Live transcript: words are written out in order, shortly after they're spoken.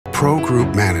Pro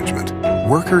Group Management,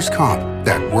 workers' comp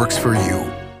that works for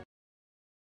you.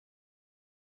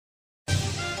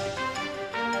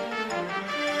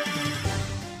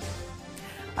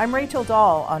 I'm Rachel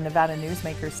Dahl on Nevada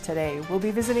Newsmakers Today. We'll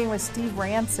be visiting with Steve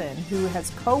Ranson, who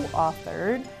has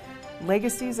co-authored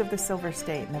Legacies of the Silver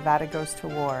State, Nevada Goes to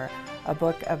War, a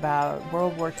book about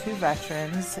World War II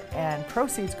veterans, and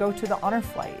proceeds go to the honor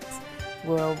flights.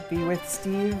 We'll be with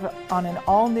Steve on an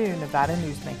all-new Nevada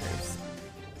Newsmakers.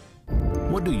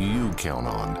 What do you count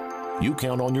on? You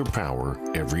count on your power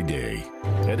every day.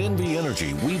 At NV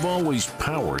Energy, we've always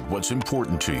powered what's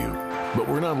important to you, but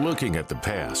we're not looking at the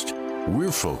past.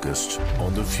 We're focused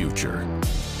on the future.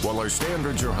 While our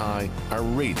standards are high, our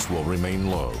rates will remain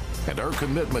low. And our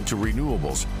commitment to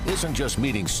renewables isn't just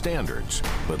meeting standards,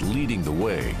 but leading the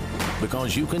way.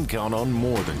 Because you can count on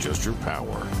more than just your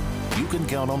power. You can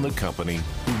count on the company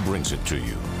who brings it to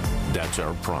you. That's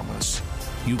our promise.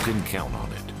 You can count on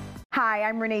it. Hi,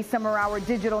 I'm Renee Summerhour,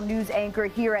 digital news anchor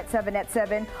here at 7 at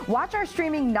 7. Watch our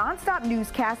streaming nonstop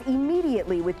newscast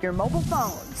immediately with your mobile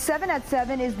phone. 7 at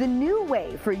 7 is the new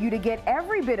way for you to get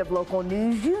every bit of local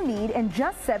news you need in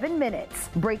just 7 minutes.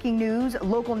 Breaking news,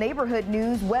 local neighborhood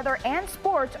news, weather, and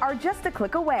sports are just a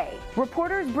click away.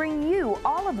 Reporters bring you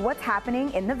all of what's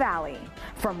happening in the Valley.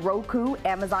 From Roku,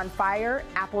 Amazon Fire,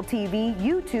 Apple TV,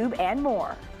 YouTube, and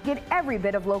more. Get every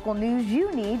bit of local news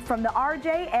you need from the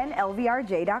RJ and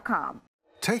LVRJ.com.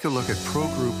 Take a look at Pro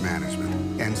Group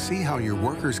Management and see how your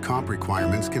workers' comp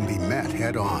requirements can be met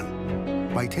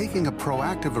head-on. By taking a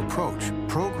proactive approach,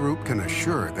 Pro Group can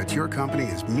assure that your company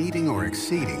is meeting or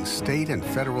exceeding state and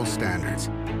federal standards.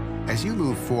 As you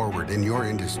move forward in your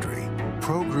industry,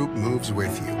 Pro Group moves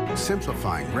with you,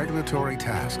 simplifying regulatory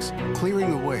tasks,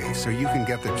 clearing the way so you can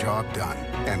get the job done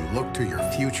and look to your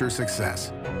future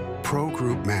success. Pro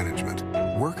Group Management,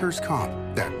 workers' comp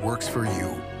that works for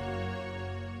you.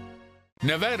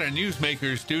 Nevada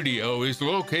Newsmakers Studio is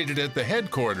located at the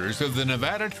headquarters of the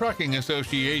Nevada Trucking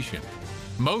Association.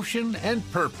 Motion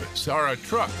and purpose are a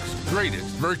truck's greatest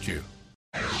virtue.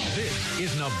 This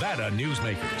is Nevada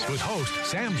Newsmakers with host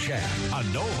Sam Shad, a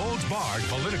no-holds-barred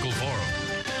political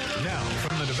forum. Now,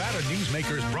 from the Nevada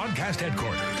Newsmakers broadcast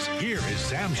headquarters, here is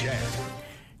Sam Shad.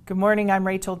 Good morning, I'm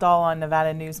Rachel Dahl on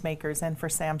Nevada Newsmakers and for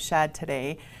Sam Shad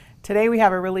today. Today we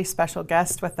have a really special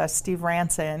guest with us, Steve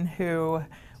Ranson, who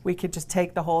we could just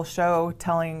take the whole show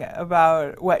telling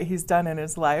about what he's done in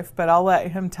his life, but I'll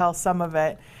let him tell some of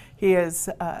it. He is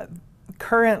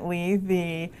currently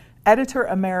the editor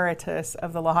emeritus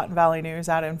of the Lawton Valley News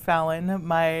out in Fallon,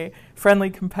 my friendly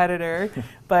competitor,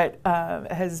 but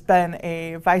has been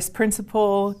a vice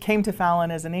principal, came to Fallon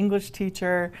as an English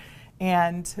teacher,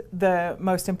 and the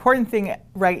most important thing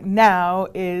right now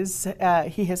is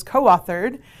he has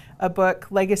co-authored a book,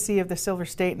 Legacy of the Silver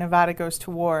State, Nevada Goes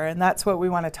to War, and that's what we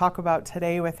want to talk about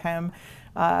today with him.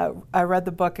 I read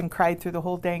the book and cried through the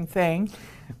whole dang thing.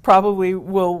 Probably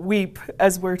will weep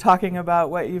as we're talking about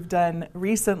what you've done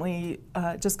recently.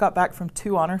 Just got back from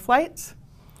 2 honor flights.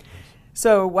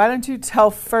 So why don't you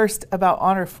tell first about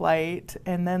Honor Flight,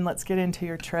 and then let's get into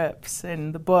your trips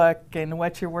and the book and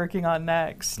what you're working on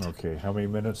next. Okay, how many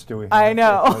minutes do we have? I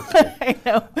know. Okay. I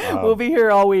know. We'll be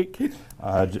here all week.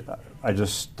 I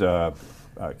just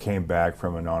came back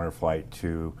from an honor flight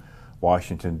to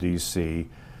Washington, D.C.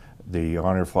 The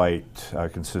honor flight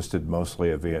consisted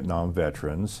mostly of Vietnam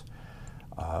veterans.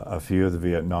 A few of the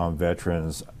Vietnam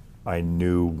veterans I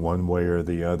knew one way or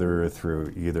the other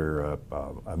through either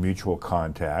a mutual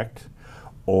contact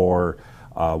or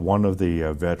one of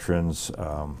the veterans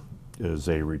is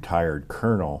a retired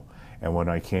colonel, and when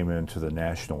I came into the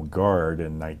National Guard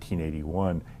in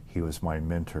 1981, he was my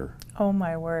mentor. Oh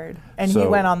my word. And so you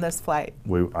went on this flight.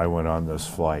 I went on this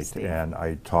flight, Steve. and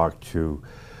I talked to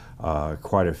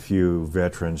quite a few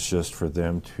veterans just for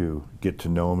them to get to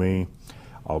know me.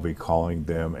 I'll be calling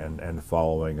them and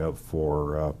following up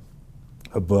for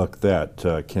a book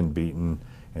that Ken Beaton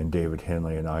and David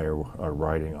Henley and I are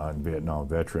writing on Vietnam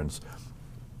veterans.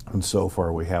 And so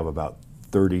far we have about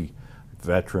 30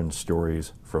 veteran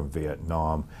stories from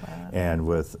Vietnam. Wow. And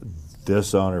with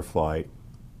this honor flight,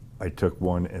 I took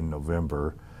one in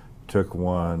November, took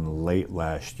one late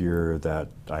last year that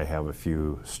I have a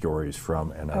few stories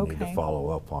from and I need to follow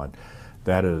up on.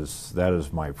 That is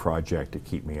my project to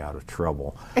keep me out of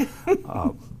trouble.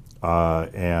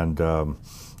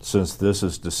 Since this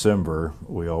is December,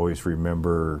 we always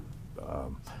remember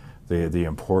the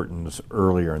importance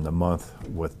earlier in the month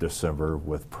with December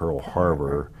with Pearl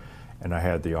Harbor. And I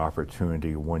had the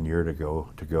opportunity 1 year to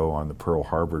go on the Pearl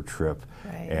Harbor trip,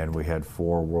 and we had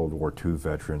 4 World War II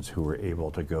veterans who were able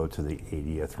to go to the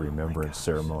 80th remembrance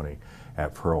ceremony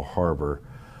at Pearl Harbor.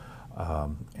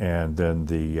 And then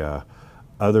the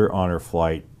other honor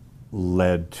flight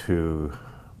led to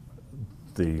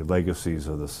the legacies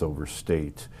of the Silver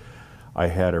State. I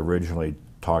had originally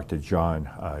talked to John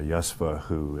Yespa,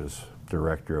 who is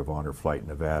director of Honor Flight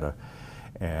Nevada,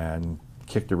 and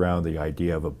kicked around the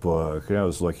idea of a book. And I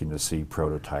was looking to see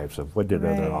prototypes of what did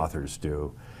other authors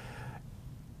do.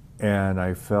 And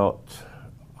I felt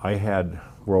I had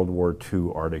World War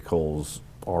II articles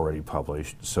already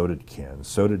published. So did Ken.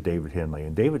 So did David Henley.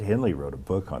 And David Henley wrote a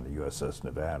book on the USS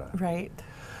Nevada. Right.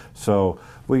 So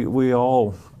we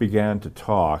all began to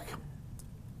talk.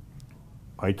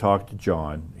 I talked to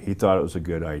John. He thought it was a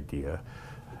good idea.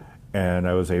 And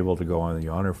I was able to go on the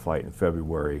honor flight in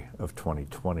February of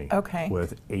 2020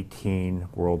 with 18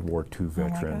 World War II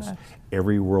veterans.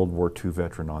 Every World War II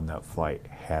veteran on that flight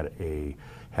had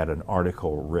an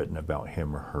article written about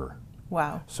him or her.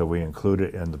 Wow. So we include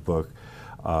it in the book.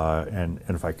 And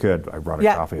if I could, I brought a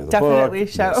copy of the definitely book.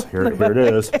 Show. Yes, here it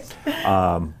is.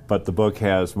 But the book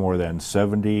has more than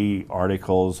 70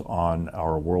 articles on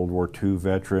our World War II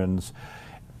veterans.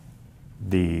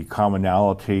 The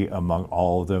commonality among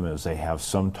all of them is they have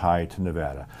some tie to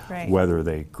Nevada, whether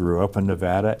they grew up in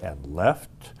Nevada and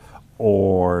left,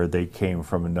 or they came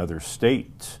from another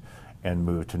state and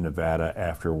moved to Nevada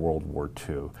after World War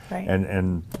II.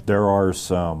 And there are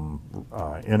some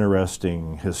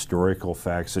interesting historical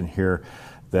facts in here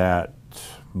that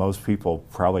most people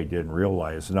probably didn't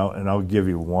realize. And I'll give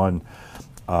you one,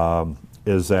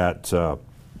 is that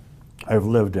I've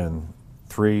lived in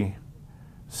 3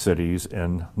 cities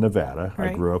in Nevada.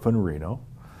 I grew up in Reno.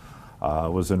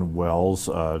 Was in Wells,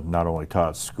 not only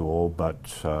taught school,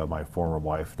 but my former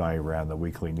wife and I ran the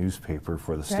weekly newspaper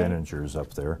for the Steningers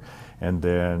up there, and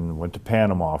then went to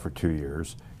Panama for 2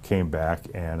 years, came back,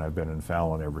 and I've been in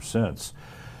Fallon ever since.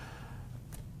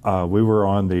 We were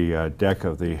on the deck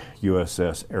of the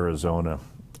USS Arizona.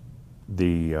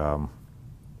 The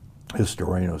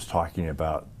historian was talking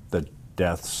about the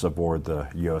deaths aboard the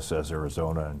USS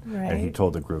Arizona, and he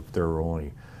told the group there were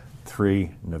only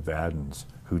 3 Nevadans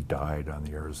who died on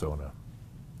the Arizona.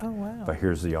 Oh, wow. But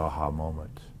here's the aha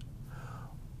moment.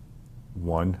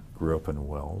 One grew up in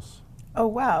Wells. Oh,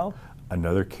 wow.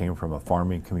 Another came from a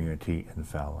farming community in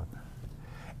Fallon.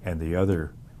 And the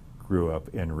other grew up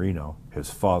in Reno. His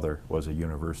father was a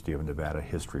University of Nevada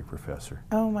history professor.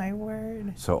 Oh, my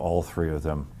word. So all 3 of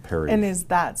them perished. And is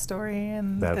that story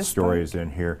in that this story book? is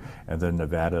in here. And then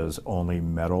Nevada's only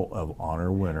Medal of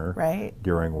Honor winner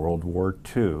during World War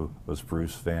II was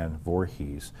Bruce Van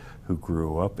Voorhees, who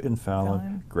grew up in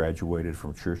Fallon, graduated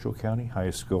from Churchill County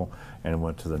High School, and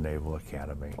went to the Naval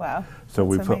Academy. Wow. So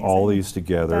we put all these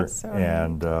together, so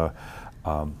and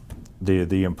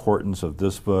the importance of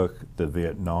this book, the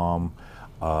Vietnam,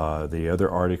 the other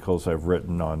articles I've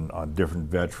written on different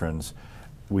veterans,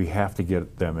 we have to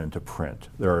get them into print.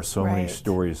 There are so many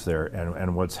stories there,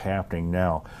 and what's happening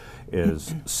now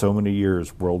is so many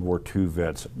years World War II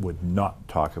vets would not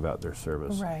talk about their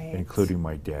service, including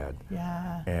my dad.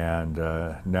 Yeah. And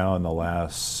now in the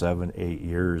last 7-8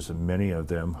 years, many of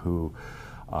them who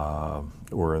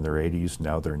were in their 80s,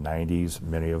 now they're 90s,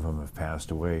 many of them have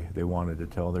passed away. They wanted to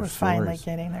tell their stories. We're finally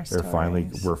getting their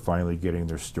stories. We're finally getting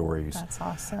their stories. That's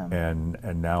awesome.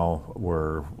 And now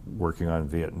we're working on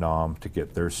Vietnam to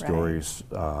get their stories.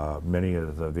 Many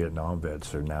of the Vietnam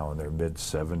vets are now in their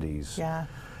mid-70s. Yeah.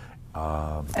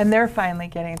 And they're finally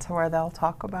getting to where they'll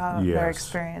talk about their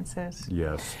experiences.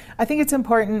 Yes. I think it's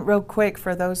important, real quick,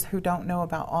 for those who don't know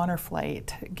about Honor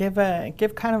Flight, give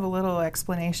kind of a little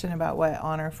explanation about what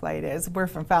Honor Flight is. We're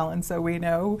from Fallon, so we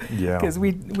know, because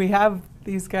we have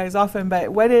these guys often. But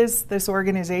what is this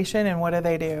organization, and what do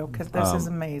they do? Because this is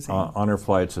amazing. Honor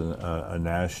Flight's a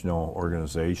national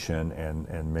organization,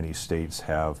 and many states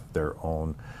have their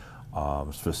own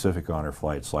specific honor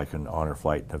flights, like in Honor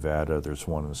Flight Nevada. There's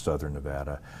one in Southern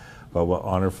Nevada. But what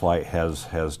Honor Flight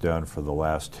has done for the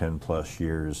last 10+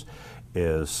 years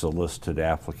is solicited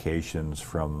applications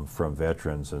from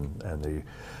veterans, and they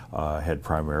had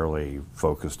primarily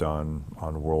focused on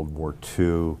World War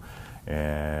II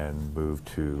and moved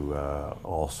to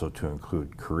also to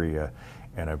include Korea.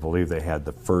 And I believe they had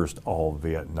the first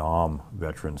all-Vietnam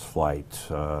veterans flight,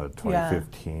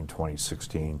 2015,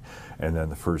 2016, and then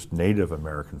the first Native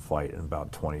American flight in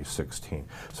about 2016.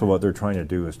 So what they're trying to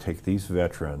do is take these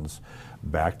veterans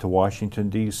back to Washington,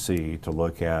 D.C. to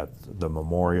look at the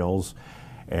memorials.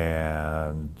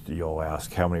 And you'll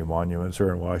ask how many monuments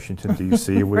are in Washington,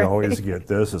 D.C. We always get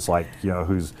this. It's like,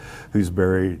 who's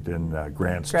buried in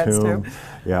Grant's tomb.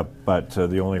 Yeah, but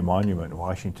the only monument in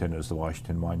Washington is the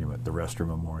Washington Monument. The rest are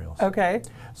memorials. Okay.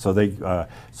 So they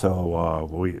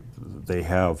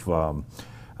have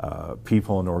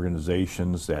people and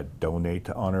organizations that donate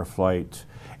to Honor Flight,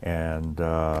 and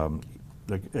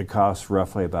it costs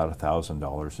roughly about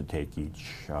 $1,000 to take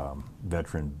each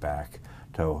veteran back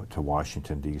to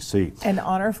Washington, D.C. And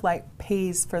Honor Flight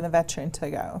pays for the veteran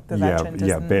to go. The veteran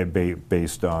doesn't...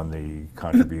 based on the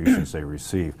contributions they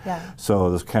receive. Yeah. So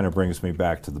this kind of brings me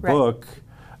back to the book,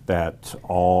 that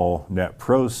all net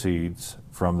proceeds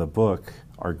from the book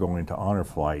are going to Honor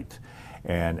Flight.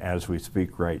 And as we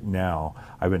speak right now,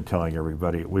 I've been telling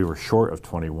everybody we were short of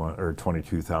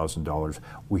 $22,000.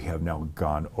 We have now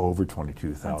gone over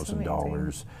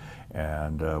 $22,000,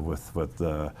 and with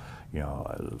the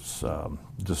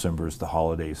December is the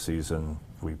holiday season.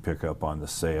 We pick up on the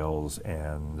sales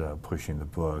and pushing the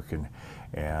book and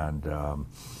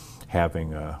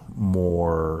having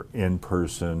more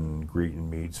in-person greet and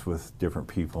meets with different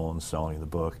people and selling the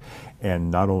book.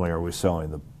 And not only are we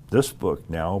selling this book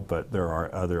now, but there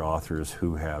are other authors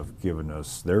who have given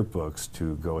us their books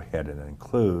to go ahead and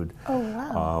include. Oh,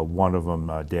 wow. One of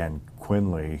them, Dan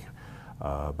Quinley,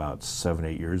 about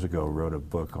 7-8 years ago, wrote a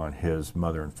book on his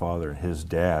mother and father, and his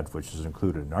dad, which is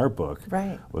included in our book,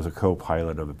 was a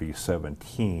co-pilot of a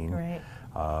B-17,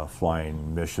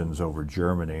 flying missions over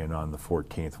Germany, and on the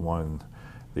 14th one,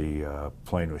 the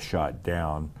plane was shot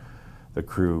down. The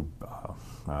crew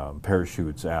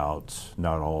parachutes out.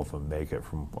 Not all of them make it,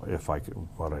 from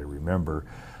what I remember,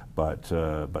 but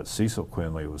Cecil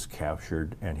Quinley was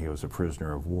captured, and he was a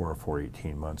prisoner of war for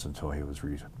 18 months until he was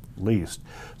released.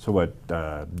 So what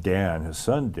Dan, his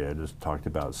son, did is talked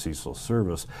about Cecil's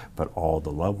service, but all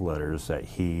the love letters that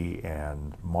he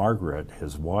and Margaret,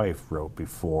 his wife, wrote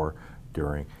before,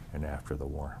 during, and after the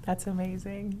war. That's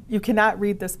amazing. You cannot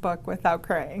read this book without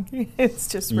crying. It's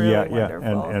just really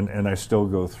wonderful. And I still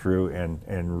go through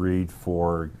and read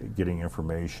for getting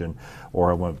information,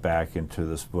 or I went back into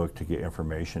this book to get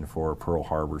information for a Pearl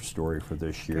Harbor story for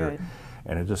this year. Good.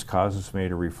 And it just causes me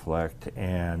to reflect,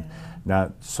 and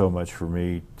not so much for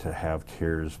me to have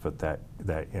tears, but that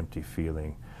empty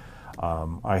feeling.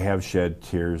 I have shed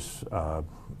tears.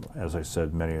 As I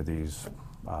said, many of these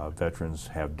veterans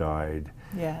have died.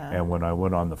 And when I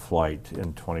went on the flight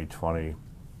in 2020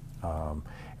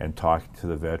 and talked to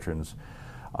the veterans,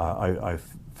 I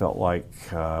felt like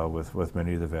with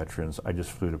many of the veterans, I just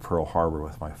flew to Pearl Harbor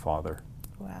with my father.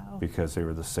 Wow. Because they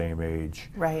were the same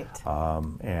age. Right.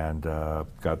 And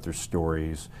got their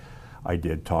stories. I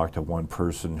did talk to one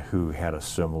person who had a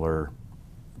similar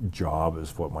job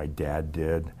as what my dad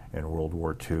did in World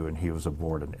War II, and he was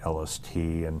aboard an LST,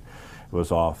 and it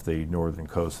was off the northern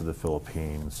coast of the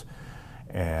Philippines.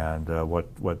 And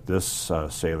what this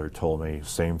sailor told me,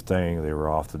 same thing, they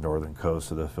were off the northern coast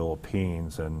of the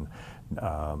Philippines, and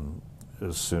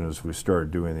as soon as we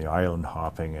started doing the island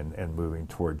hopping and moving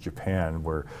toward Japan,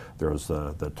 where there was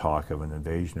the talk of an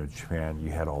invasion of Japan, you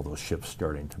had all those ships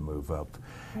starting to move up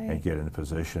and get into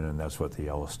position, and that's what the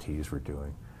LSTs were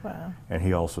doing. Wow. And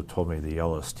he also told me the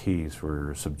LSTs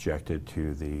were subjected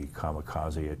to the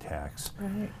kamikaze attacks.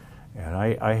 Right. And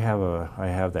I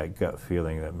have that gut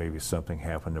feeling that maybe something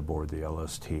happened aboard the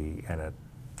LST, and it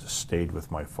stayed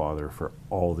with my father for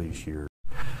all these years,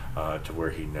 to where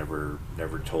he never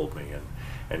told me.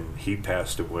 And he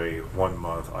passed away 1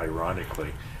 month,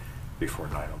 ironically, before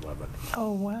 9/11.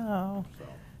 Oh, wow. So,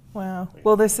 wow.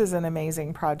 Well, this is an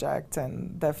amazing project,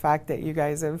 and the fact that you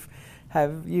guys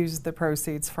have used the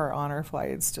proceeds for Honor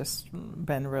Flight's just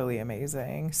been really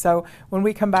amazing. So when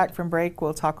we come back from break,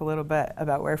 we'll talk a little bit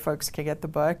about where folks can get the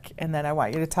book, and then I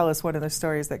want you to tell us one of the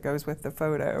stories that goes with the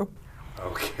photo.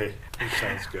 Okay, that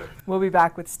sounds good. We'll be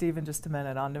back with Steve in just a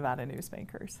minute on Nevada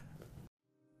Newsmakers.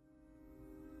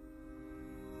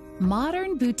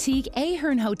 Modern boutique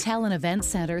Ahern Hotel and Event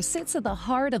Center sits at the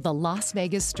heart of the Las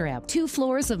Vegas Strip. 2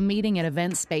 floors of meeting and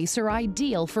event space are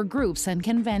ideal for groups and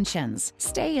conventions.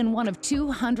 Stay in one of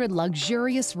 200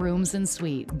 luxurious rooms and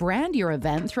suites. Brand your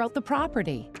event throughout the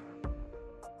property.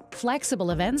 Flexible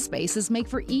event spaces make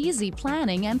for easy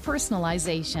planning and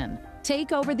personalization.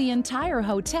 Take over the entire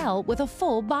hotel with a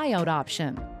full buyout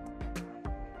option.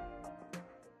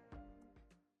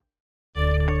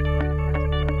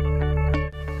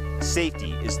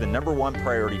 Safety is the #1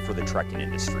 priority for the trucking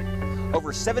industry.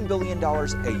 Over $7 billion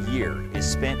a year is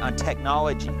spent on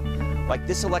technology like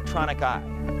this electronic eye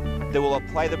that will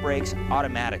apply the brakes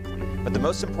automatically. But the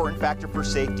most important factor for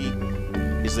safety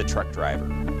is the truck driver.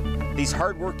 These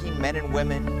hardworking men and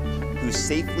women who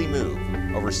safely move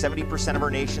over 70% of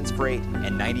our nation's freight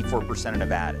and 94% of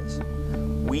Nevada's.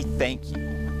 We thank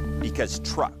you, because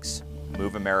trucks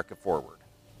move America forward.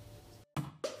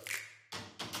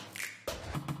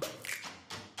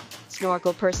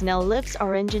 Snorkel personnel lifts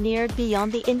are engineered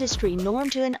beyond the industry norm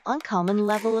to an uncommon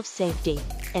level of safety.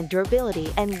 and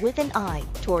durability, and with an eye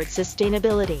towards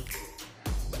sustainability.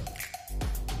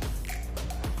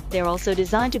 They're also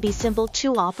designed to be simple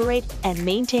to operate and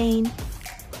maintain.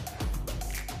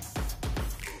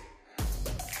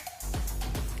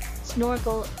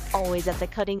 Snorkel, always at the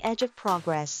cutting edge of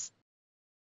progress.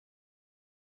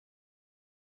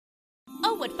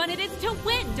 Oh, what fun it is to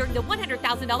win during the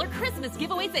 $100,000 Christmas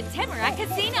giveaways at Tamarack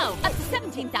Casino. Up to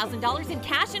 $17,000 in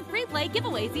cash and free play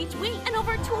giveaways each week, and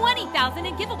over $20,000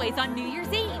 in giveaways on New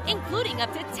Year's Eve, including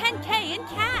up to $10K in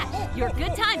cash. Your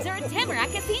good times are at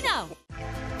Tamarack Casino.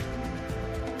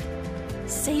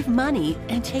 Save money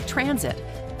and take transit.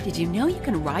 Did you know you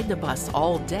can ride the bus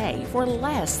all day for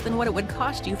less than what it would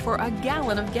cost you for a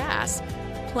gallon of gas?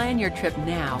 Plan your trip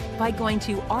now by going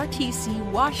to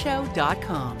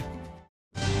rtcwashoe.com.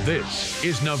 This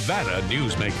is Nevada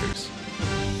Newsmakers.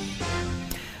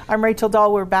 I'm Rachel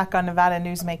Dahl. We're back on Nevada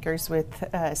Newsmakers with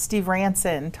Steve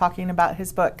Ranson talking about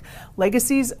his book,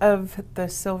 Legacies of the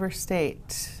Silver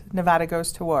State, Nevada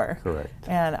Goes to War. Correct.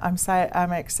 And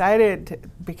I'm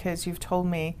excited because you've told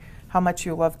me how much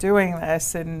you love doing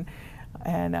this, and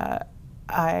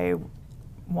I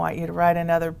want you to write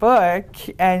another book,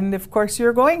 and of course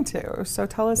you're going to. So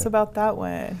tell us about that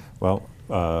one. Well,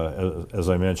 as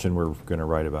I mentioned, we're going to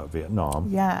write about Vietnam.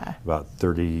 Yeah. About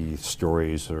 30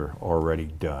 stories are already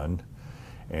done,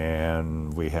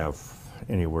 and we have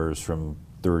anywhere from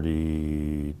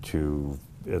 30 to,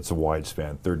 it's a wide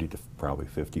span, 30 to probably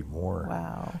 50 more.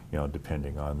 Wow. You know,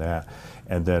 depending on that.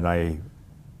 And then I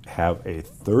have a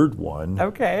third one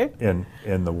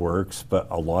in the works, but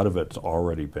a lot of it's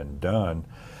already been done.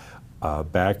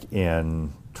 Back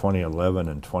in 2011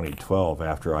 and 2012,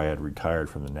 after I had retired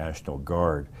from the National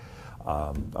Guard,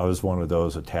 I was one of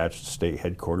those attached to state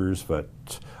headquarters, but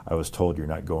I was told you're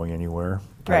not going anywhere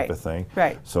type of thing.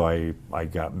 Right. So I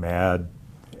got mad,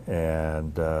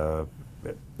 and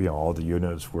you know, all the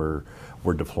units were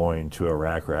deploying to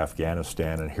Iraq or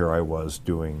Afghanistan, and here I was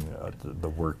doing the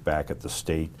work back at the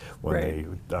state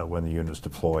when when the units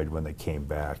deployed, when they came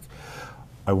back.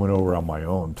 I went over on my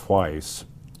own twice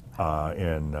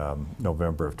in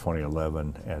November of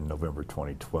 2011 and November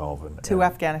 2012. To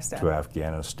Afghanistan. To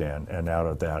Afghanistan, and out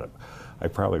of that, I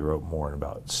probably wrote more than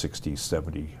about 60,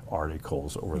 70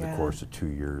 articles over the course of 2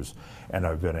 years. And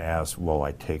I've been asked, will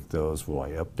I take those, will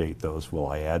I update those, will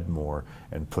I add more,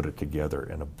 and put it together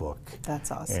in a book?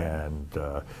 That's awesome. And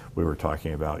we were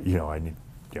talking about, you know, I need,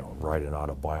 you know, write an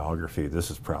autobiography. This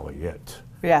is probably it.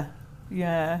 Yeah.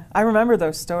 Yeah. I remember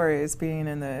those stories being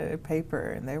in the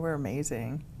paper, and they were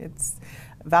amazing. It's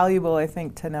valuable, I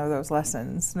think, to know those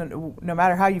lessons. No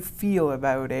matter how you feel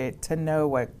about it, to know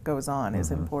what goes on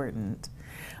is important.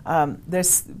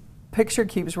 This picture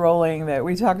keeps rolling that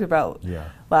we talked about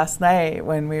last night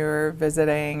when we were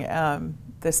visiting.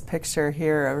 This picture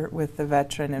here with the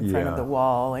veteran in front of the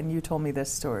wall, and you told me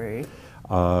this story.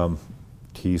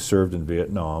 He served in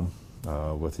Vietnam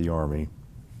with the Army.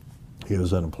 He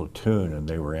was in a platoon, and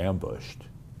they were ambushed.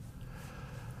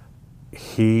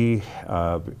 He,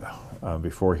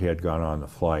 before he had gone on the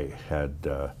flight, had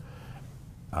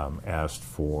asked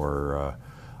for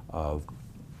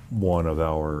one of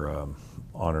our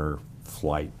honor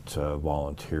flight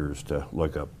volunteers to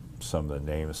look up some of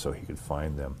the names so he could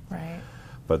find them. Right.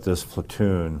 But this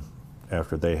platoon,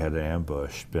 after they had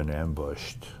been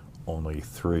ambushed, only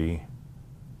 3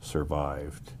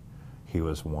 survived. He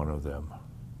was one of them.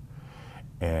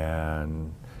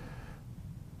 And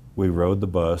we rode the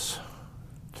bus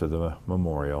to the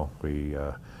memorial. We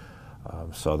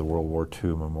saw the World War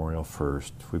II memorial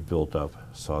first. We built up,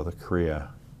 saw the Korea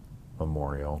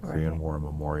memorial, Korean War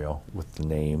memorial with the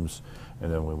names,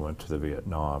 and then we went to the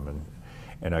Vietnam.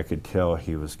 And I could tell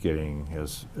he was getting,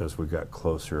 as we got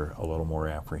closer, a little more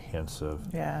apprehensive.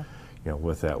 Yeah. You know,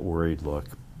 with that worried look.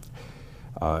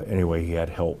 Anyway, he had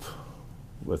help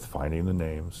with finding the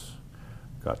names.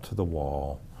 Got to the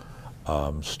wall,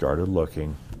 started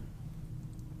looking,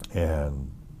 and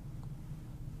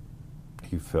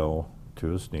he fell to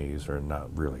his knees, or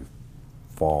not really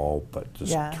fall, but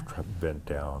just bent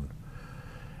down.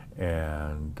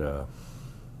 And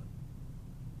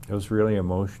it was really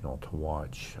emotional to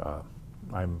watch.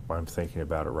 I'm thinking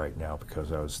about it right now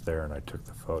because I was there and I took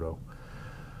the photo.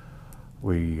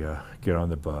 We get on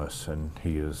the bus and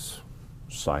he is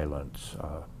silent.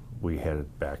 We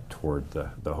headed back toward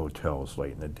the hotels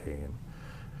late in the day, and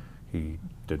he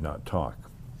did not talk.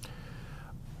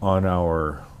 On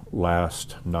our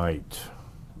last night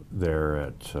there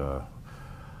at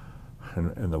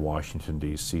in the Washington,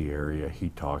 D.C. area, he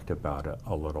talked about it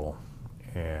a little,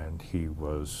 and he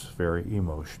was very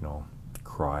emotional,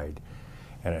 cried,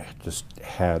 and it just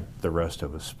had the rest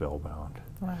of us spellbound.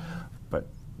 Wow. But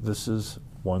this is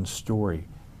one story,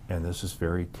 and this is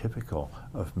very typical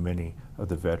of many of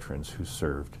the veterans who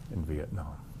served in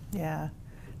Vietnam. Yeah,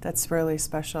 that's really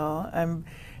special.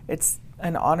 It's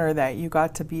an honor that you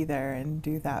got to be there and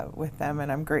do that with them,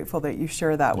 and I'm grateful that you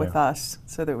share that with us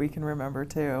so that we can remember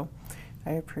too.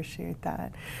 I appreciate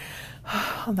that.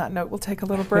 On that note, we'll take a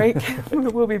little break.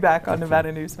 We'll be back on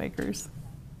Nevada Newsmakers.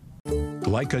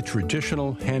 Like a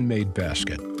traditional handmade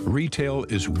basket, retail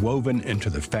is woven into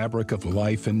the fabric of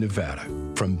life in Nevada.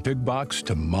 From big box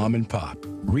to mom and pop,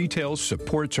 retail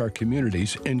supports our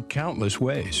communities in countless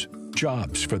ways.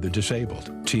 Jobs for the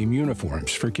disabled, team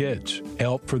uniforms for kids,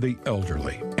 help for the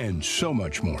elderly, and so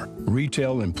much more.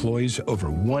 Retail employs over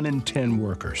 1 in 10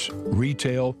 workers.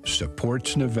 Retail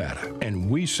supports Nevada, and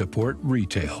we support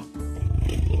retail.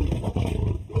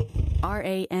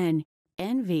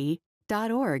 RANNV.org.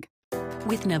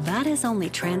 With Nevada's only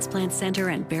transplant center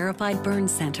and verified burn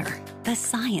center, the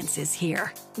science is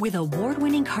here. With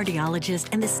award-winning cardiologist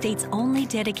and the state's only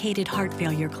dedicated heart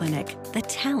failure clinic, the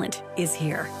talent is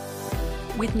here.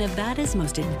 With Nevada's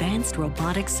most advanced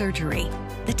robotic surgery,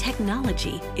 the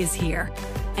technology is here.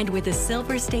 And with the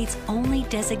Silver State's only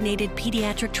designated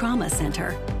pediatric trauma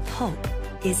center, hope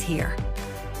is here.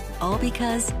 All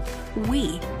because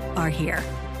we are here.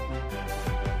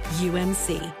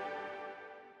 UMC.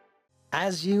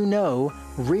 As you know,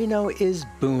 Reno is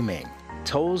booming.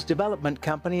 Toll's development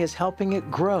company is helping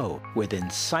it grow with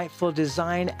insightful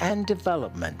design and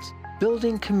development,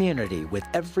 building community with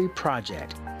every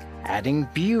project, adding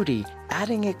beauty,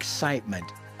 adding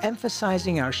excitement,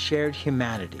 emphasizing our shared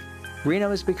humanity.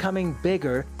 Reno is becoming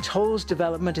bigger. Toll's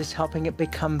development is helping it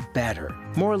become better,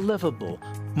 more livable,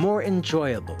 more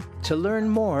enjoyable. To learn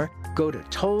more, go to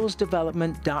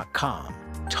tollsdevelopment.com.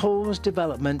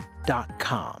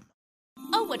 tollsdevelopment.com.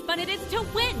 Oh, what fun it is to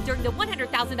win during the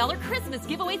 $100,000 Christmas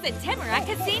giveaways at Tamarack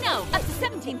Casino. Up to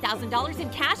 $17,000 in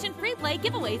cash and free play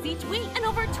giveaways each week, and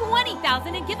over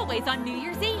 $20,000 in giveaways on New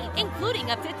Year's Eve, including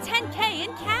up to $10K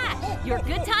in cash. Your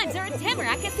good times are at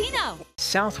Tamarack Casino.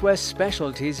 Southwest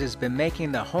Specialties has been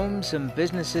making the homes and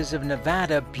businesses of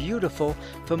Nevada beautiful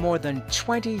for more than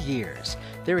 20 years.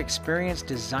 Their experienced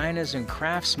designers and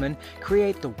craftsmen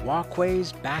create the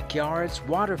walkways, backyards,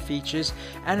 water features,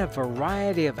 and a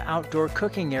variety of outdoor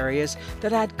cooking areas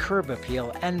that add curb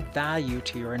appeal and value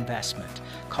to your investment.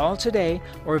 Call today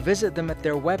or visit them at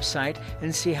their website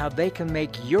and see how they can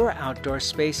make your outdoor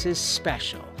spaces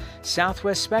special.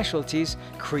 Southwest Specialties,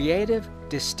 creative,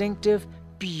 distinctive,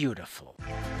 beautiful.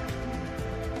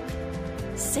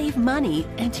 Save money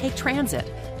and take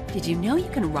transit. Did you know you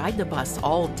can ride the bus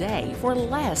all day for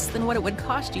less than what it would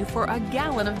cost you for a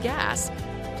gallon of gas?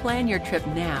 Plan your trip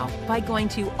now by going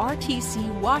to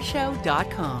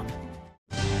rtcwashoe.com.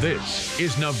 This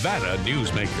is Nevada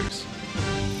Newsmakers.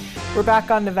 We're back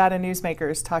on Nevada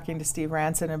Newsmakers talking to Steve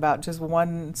Ranson about just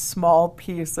one small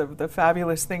piece of the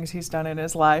fabulous things he's done in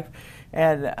his life,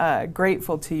 and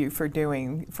grateful to you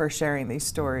for sharing these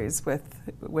stories with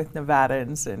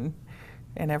Nevadans and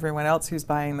everyone else who's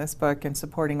buying this book and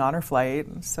supporting Honor Flight.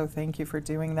 So thank you for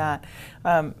doing that.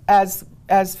 As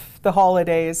the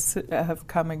holidays have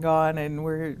come and gone and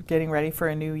we're getting ready for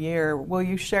a new year, will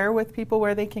you share with people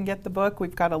where they can get the book?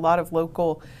 We've got a lot of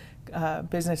local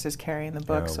businesses carrying the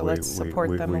book, so let's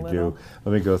support them a little. We do.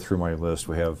 Let me go through my list.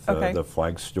 We have the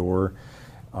Flag Store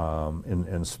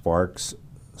in Sparks,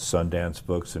 Sundance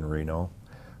Books in Reno,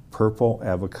 Purple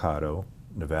Avocado,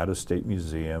 Nevada State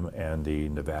Museum, and the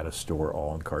Nevada Store,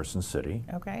 all in Carson City.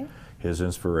 Okay. His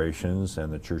Inspirations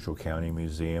and the Churchill County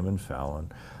Museum in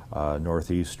Fallon,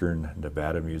 Northeastern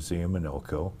Nevada Museum in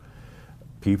Elko.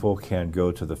 People can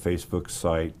go to the Facebook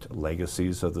site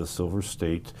Legacies of the Silver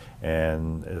State,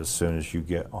 and as soon as you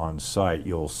get on site,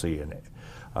 you'll see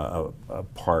a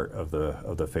part of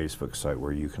the Facebook site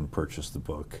where you can purchase the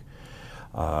book.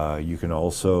 You can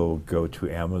also go to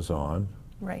Amazon.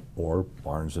 Right. Or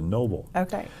Barnes & Noble.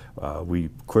 Okay. We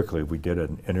did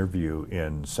an interview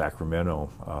in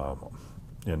Sacramento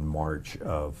in March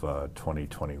of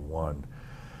 2021.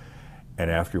 And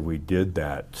after we did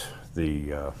that,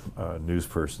 the news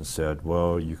person said,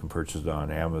 well, you can purchase it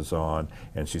on Amazon.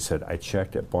 And she said, I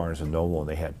checked at Barnes & Noble and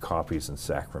they had copies in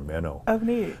Sacramento. Oh,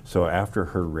 neat. So after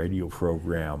her radio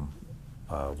program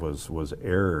was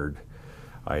aired,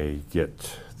 I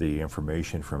get the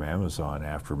information from Amazon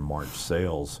after March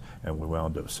sales, and we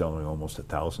wound up selling almost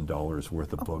 $1,000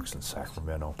 worth of books in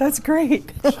Sacramento. That's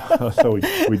great. So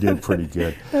we did pretty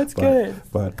good. That's good.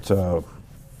 But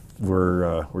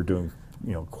we're doing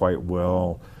quite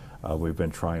well. We've been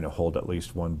trying to hold at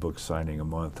least one book signing a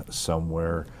month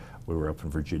somewhere. We were up in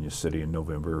Virginia City in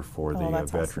November for the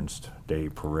Veterans Day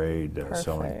Parade,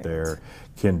 selling there.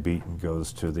 Ken Beaton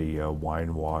goes to the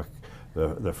Wine Walk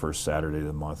the first Saturday of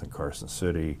the month in Carson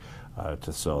City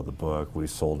to sell the book. We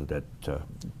sold it at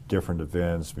different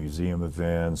events, museum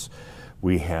events.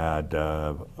 We had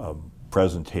a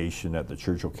presentation at the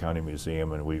Churchill County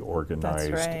Museum, and we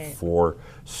organized 4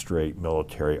 straight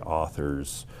military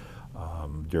authors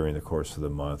during the course of the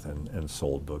month and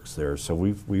sold books there. So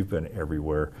we've been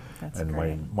everywhere.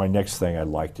 And my next thing I'd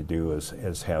like to do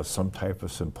is have some type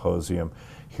of symposium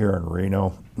here in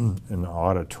Reno, in the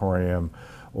auditorium,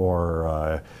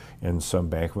 or in some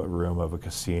banquet room of a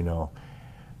casino.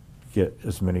 Get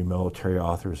as many military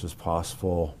authors as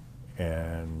possible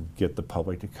and get the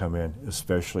public to come in,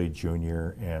 especially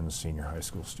junior and senior high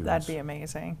school students. That'd be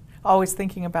amazing. Always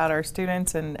thinking about our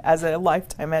students and as a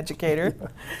lifetime educator.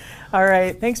 All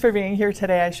right, thanks for being here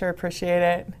today. I sure appreciate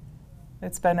it.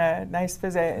 It's been a nice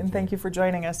visit, and thank you for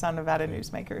joining us on Nevada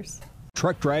Newsmakers.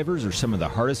 Truck drivers are some of the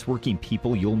hardest working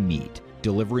people you'll meet,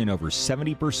 delivering over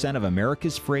 70% of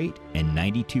America's freight and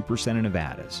 92% of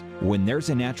Nevada's. When there's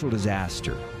a natural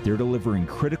disaster, they're delivering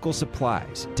critical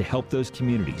supplies to help those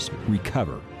communities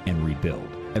recover and rebuild.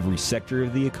 Every sector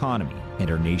of the economy and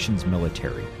our nation's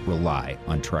military rely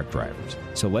on truck drivers.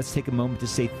 So let's take a moment to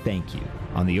say thank you.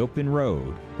 On the open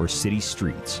road or city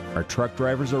streets, our truck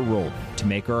drivers are rolling to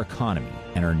make our economy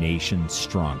and our nation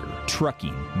stronger.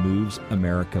 Trucking moves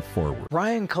America forward.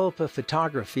 Brian Culpa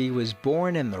Photography was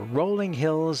born in the rolling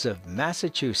hills of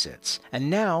Massachusetts, and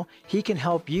now he can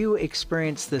help you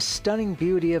experience the stunning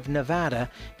beauty of Nevada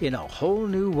in a whole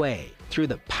new way through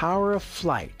the power of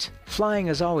flight. Flying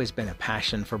has always been a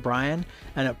passion for Brian,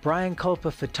 and at Brian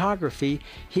Culpa Photography,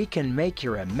 he can make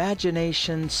your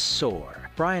imagination soar.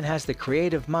 Brian has the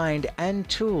creative mind and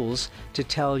tools to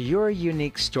tell your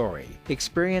unique story.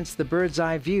 Experience the bird's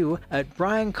eye view at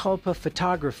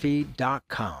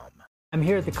brianculpaphotography.com. I'm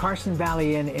here at the Carson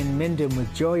Valley Inn in Minden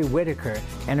with Joey Whitaker.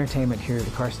 Entertainment here at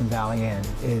the Carson Valley Inn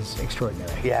is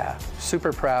extraordinary. Yeah,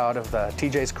 super proud of the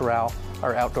TJ's Corral,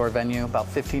 our outdoor venue, about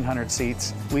 1,500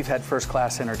 seats. We've had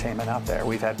first-class entertainment out there.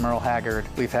 We've had Merle Haggard,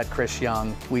 we've had Chris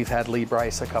Young, we've had Lee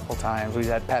Brice a couple times, we've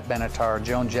had Pat Benatar,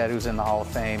 Joan Jett, who's in the Hall of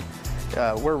Fame.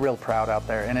 We're real proud out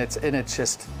there, and it's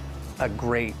just a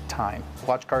great time.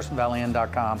 Watch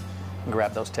CarsonValleyInn.com and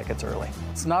grab those tickets early.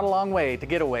 It's not a long way to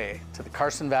get away to the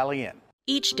Carson Valley Inn.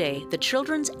 Each day, the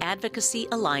Children's Advocacy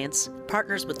Alliance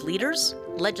partners with leaders,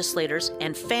 legislators,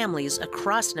 and families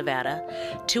across Nevada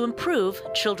to improve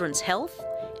children's health,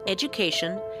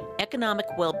 education, economic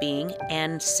well-being,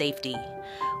 and safety.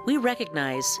 We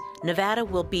recognize Nevada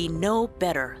will be no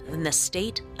better than the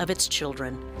state of its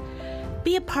children.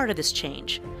 Be a part of this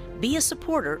change. Be a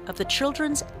supporter of the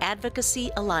Children's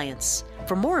Advocacy Alliance.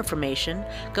 For more information,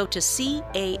 go to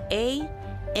caanv.org.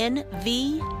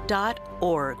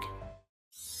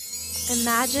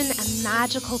 Imagine a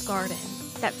magical garden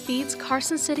that feeds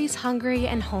Carson City's hungry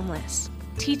and homeless,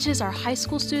 teaches our high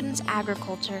school students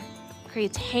agriculture,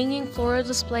 creates hanging floral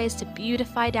displays to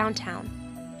beautify downtown,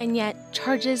 and yet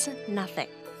charges nothing.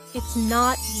 It's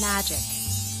not magic.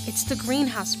 It's the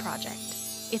Greenhouse Project.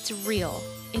 It's real,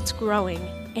 it's growing,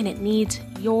 and it needs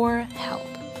your help.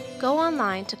 Go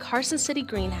online to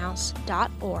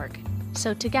CarsonCityGreenhouse.org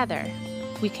so together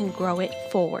we can grow it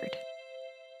forward.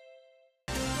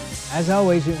 As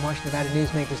always, you can watch Nevada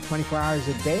Newsmakers 24 hours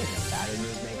a day at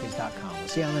NevadaNewsmakers.com. We'll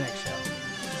see you on the next show.